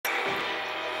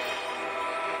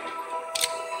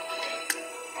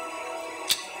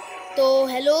तो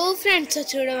hello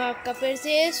friends, में आपका फिर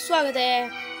से स्वागत है।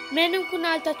 मैंने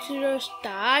कुणाल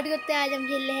स्टार्ट करते हैं। आज हम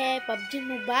खेल रहे हैं पबजी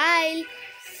मोबाइल।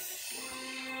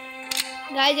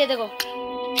 गाइस ये देखो,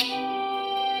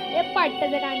 ये पट्टे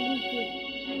से कान नीचे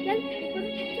चल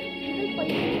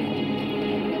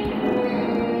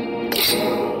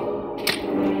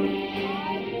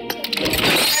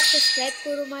सब्सक्राइब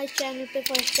करो हमारे चैनल पे।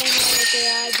 फर्स्ट टाइम आ रहे तो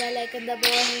यार बेल आइकन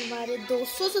दबाओ। हमारे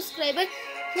 200 सब्सक्राइबर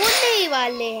होने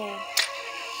वाले हैं।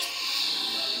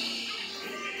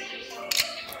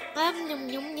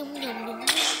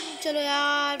 चलो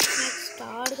यार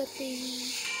स्टार्ट करते हैं।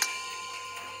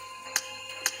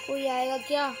 कोई आएगा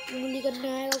क्या? उंगली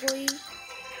करने आएगा कोई?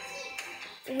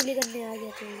 उंगली करने आ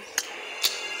गया कोई।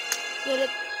 तेरे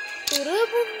तेरे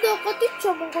बंदा कति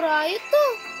चमक रहा है।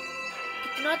 तो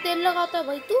कितना तेल लगाता है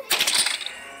भाई तू?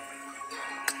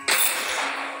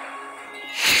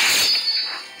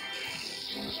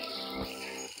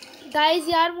 गाइस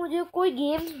यार मुझे कोई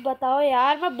गेम बताओ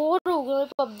यार, मैं बोर हो गया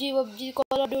पबजी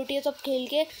कॉल ऑफ ड्यूटी सब खेल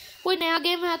के। कोई नया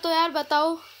गेम है तो यार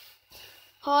बताओ।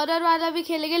 हॉरर वाला भी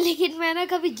खेलेंगे, लेकिन मैं ना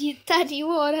कभी जीतता नहीं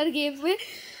हूँ हॉरर गेम में,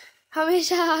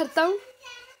 हमेशा हारता हूँ।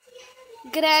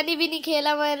 ग्रैनी भी नहीं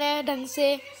खेला मैंने ढंग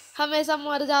से, हमेशा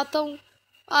मर जाता हूँ।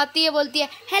 आती है बोलती है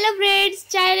हेलो फ्रेंड्स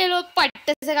चाय ले लो,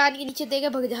 पट्टे से कान के नीचे दे के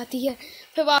भग जाती है।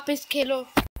 फिर वापस खेलो,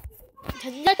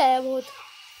 झंझट है बहुत।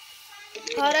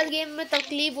 हॉरर गेम में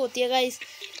तकलीफ होती है गाइस।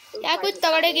 यार कोई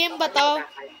तगड़े गेम बताओ। अरे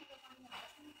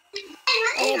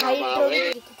भाई इंट्रो भी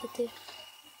नहीं देते थे।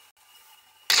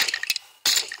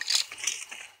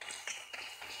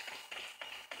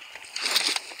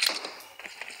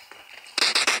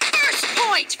 First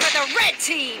point for the red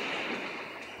team.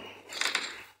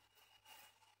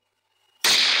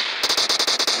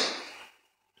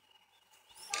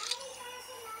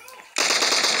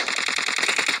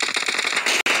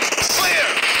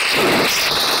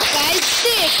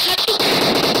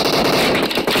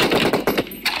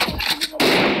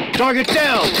 Target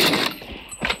down!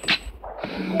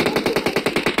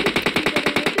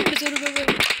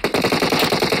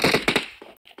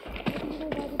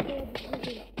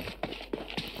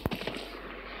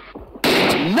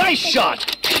 Nice shot!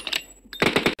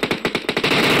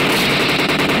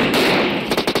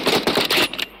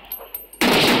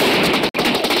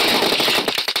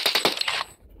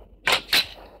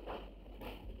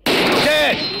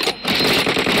 Dead!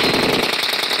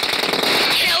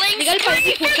 For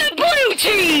the blue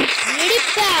team. मेरी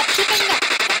बाप से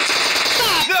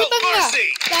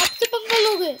पंगा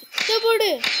लोगे इतने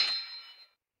बड़े।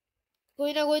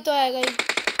 कोई ना कोई तो आएगा ही।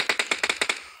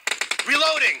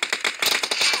 Reloading!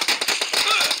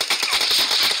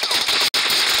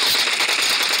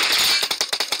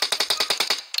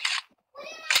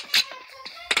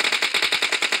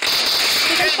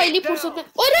 पहली फुर्सत में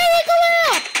अरे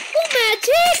कमाया वो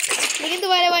मैजिक। लेकिन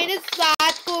तुम्हारे भाई ने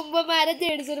 7 कोम्बो मारे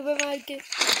 150 रुपए मार के।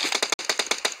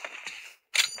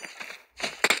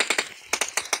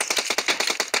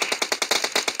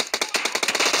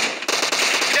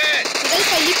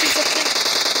 पहली फुर्सत में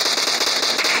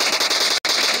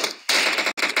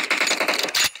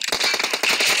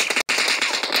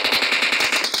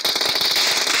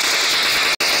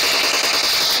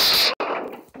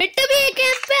बेटा भी एक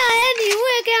कैंप पे आया नहीं हूँ,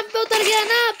 एक कैंप पे उतर गया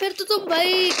ना, फिर तो तुम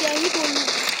भाई क्या ही बोलूं।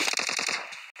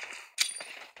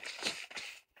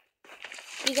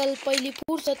 निकल पहली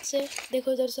फुर्सत से।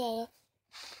 देखो इधर से आएगा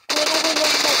कोई ना कोई लोग।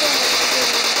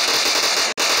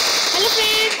 हेलो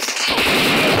फ्रेंड्स,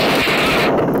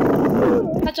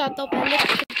 मैं चाहता हूँ पहले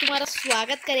तुम्हारा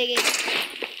स्वागत करेंगे।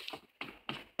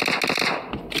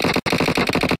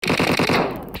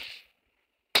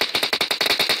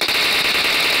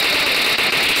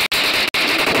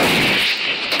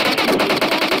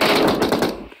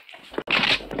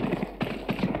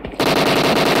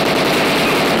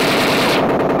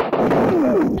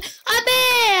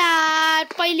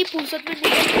 पहली फुर्सत में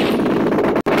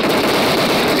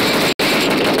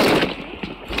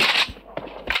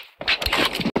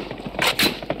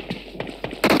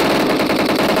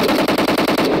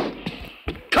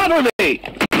Cover me!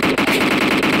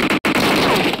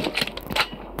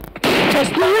 The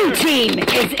blue team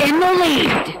is in the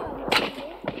lead.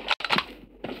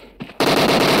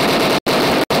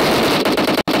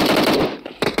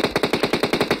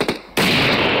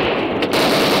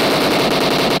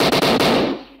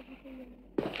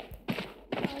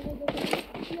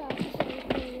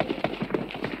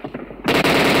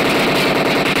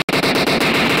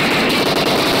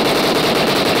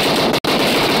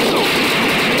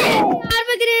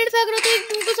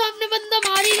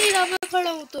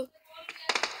 तो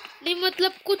नहीं,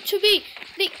 मतलब कुछ भी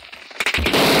नहीं।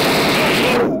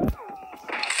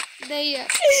 नहीं यार,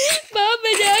 बाप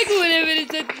मजाक हो रहा है मेरे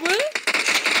साथ में।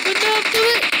 वरना अब तो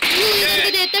ये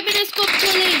करके देता मैंने इसको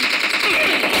चले ही।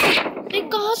 नहीं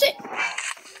कहाँ से?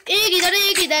 एक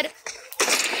इधर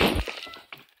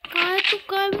कहाँ है तू?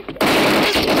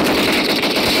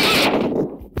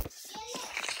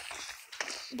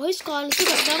 भाई स्कॉल से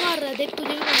बंदा मार रहा है, देख तुझे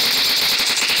भी मारना।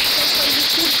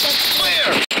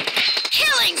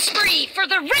 Killing spree for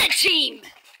the red team.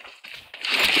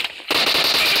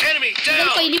 Enemy down.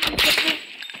 पहली फुटबॉल में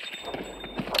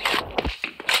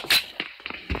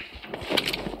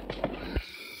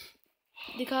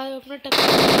दिखा अपना टक्कर।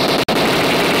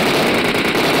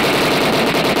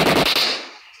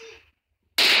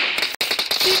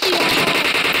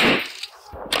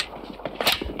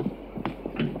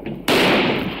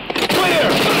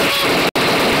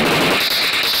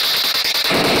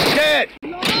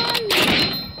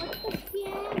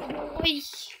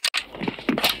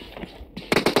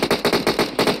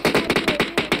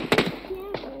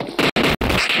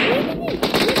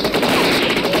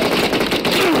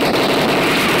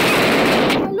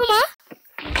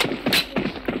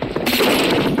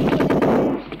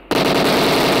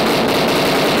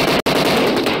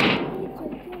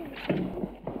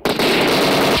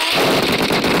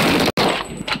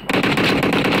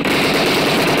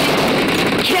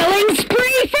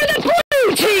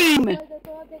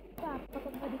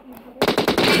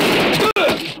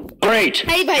 Great.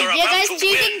 नहीं भाई ये गाइस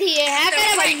चीटिंग थी, ये हैकर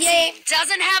है भाई ये।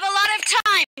 Doesn't have a lot of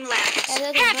time left.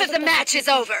 Half of the match is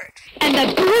over. And the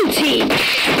blue team is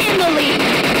in the lead.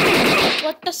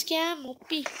 What the scam, OP.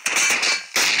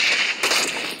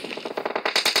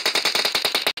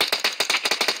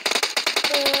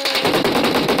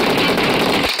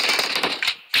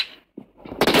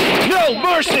 No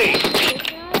mercy.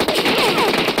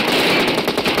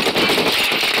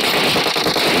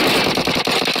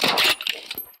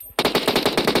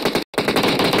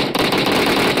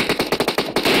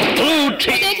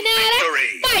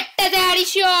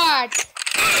 Shot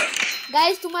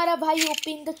guys, तुम्हारा भाई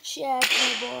OP in the chat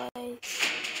my boy.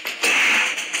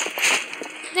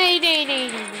 नहीं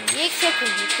एक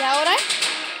second, क्या हो रहा है?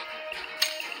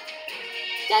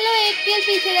 चलो एक किल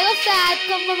पीछे देखो, 7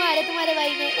 कम मारे तुम्हारे भाई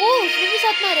ने। ओह उसने भी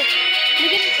 7 मारे,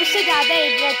 लेकिन उससे ज्यादा है,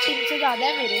 रेड टीम से ज्यादा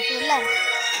है मेरे। 16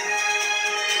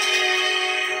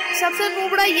 सबसे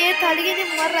नूबड़ा ये था, लेकिन ये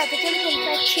मर रहा था। चलो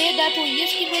 6 डेथ हुई है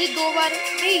इसकी, मेरी 2 बार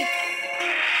नहीं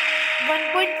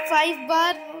 1.5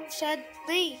 बार,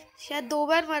 शायद 2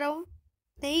 बार मरा हूँ।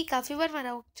 नहीं काफी बार मरा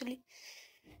हूँ एक्चुअली।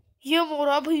 ये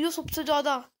मोरा भैया सबसे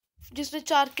ज्यादा, जिसने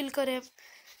 4 किल करे।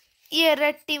 ये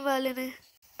रेड टीम वाले ने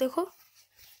देखो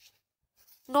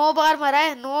 9 बार मरा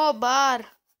है, 9 बार।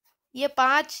 ये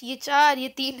 5, ये 4, ये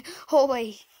 3 हो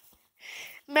भाई।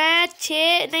 मैं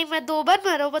 2 बार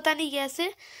मरा हूँ, पता नहीं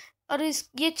कैसे। और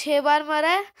ये 6 बार मरा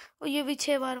है, और ये भी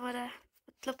 6 बार मरा है,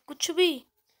 मतलब कुछ भी।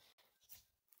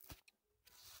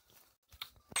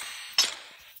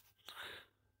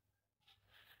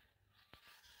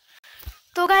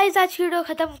 तो गाइस आज वीडियो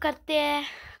खत्म करते हैं।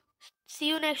 सी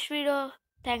you next video.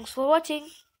 Thanks for watching.